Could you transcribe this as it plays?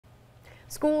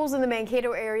Schools in the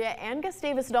Mankato area and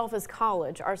Gustavus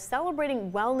College are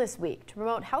celebrating Wellness Week to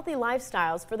promote healthy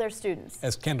lifestyles for their students.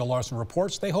 As Kendall Larson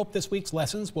reports, they hope this week's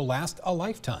lessons will last a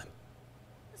lifetime.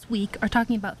 This week are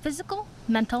talking about physical,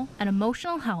 mental, and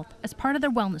emotional health as part of their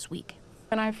Wellness Week.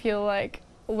 And I feel like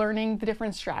learning the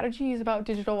different strategies about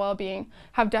digital well-being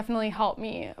have definitely helped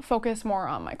me focus more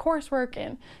on my coursework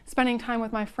and spending time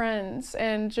with my friends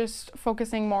and just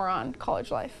focusing more on college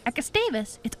life. At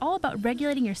Gustavus, it's all about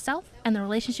regulating yourself and the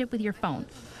relationship with your phone.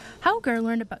 Hauger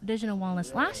learned about digital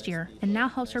wellness last year and now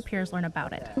helps her peers learn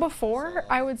about it. Before,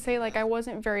 I would say I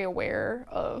wasn't very aware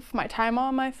of my time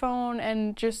on my phone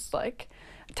and just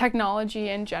technology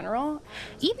in general.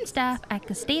 Even staff at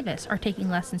Gustavus are taking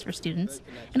lessons for students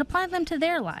and applying them to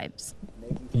their lives.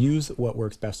 Use what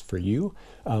works best for you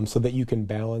so that you can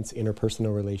balance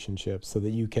interpersonal relationships, so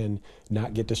that you can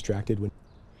not get distracted.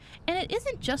 And it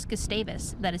isn't just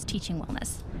Gustavus that is teaching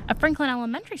wellness. At Franklin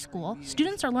Elementary School,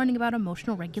 students are learning about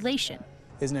emotional regulation.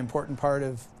 Is an important part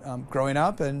of growing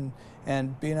up and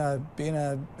being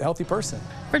a healthy person.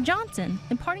 For Johnson,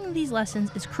 imparting these lessons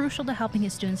is crucial to helping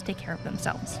his students take care of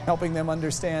themselves. Helping them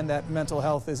understand that mental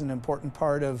health is an important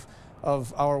part of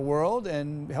our world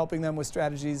and helping them with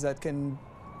strategies that can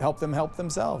help them help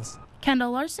themselves.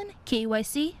 Kendall Larson,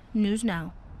 KYC News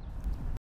Now.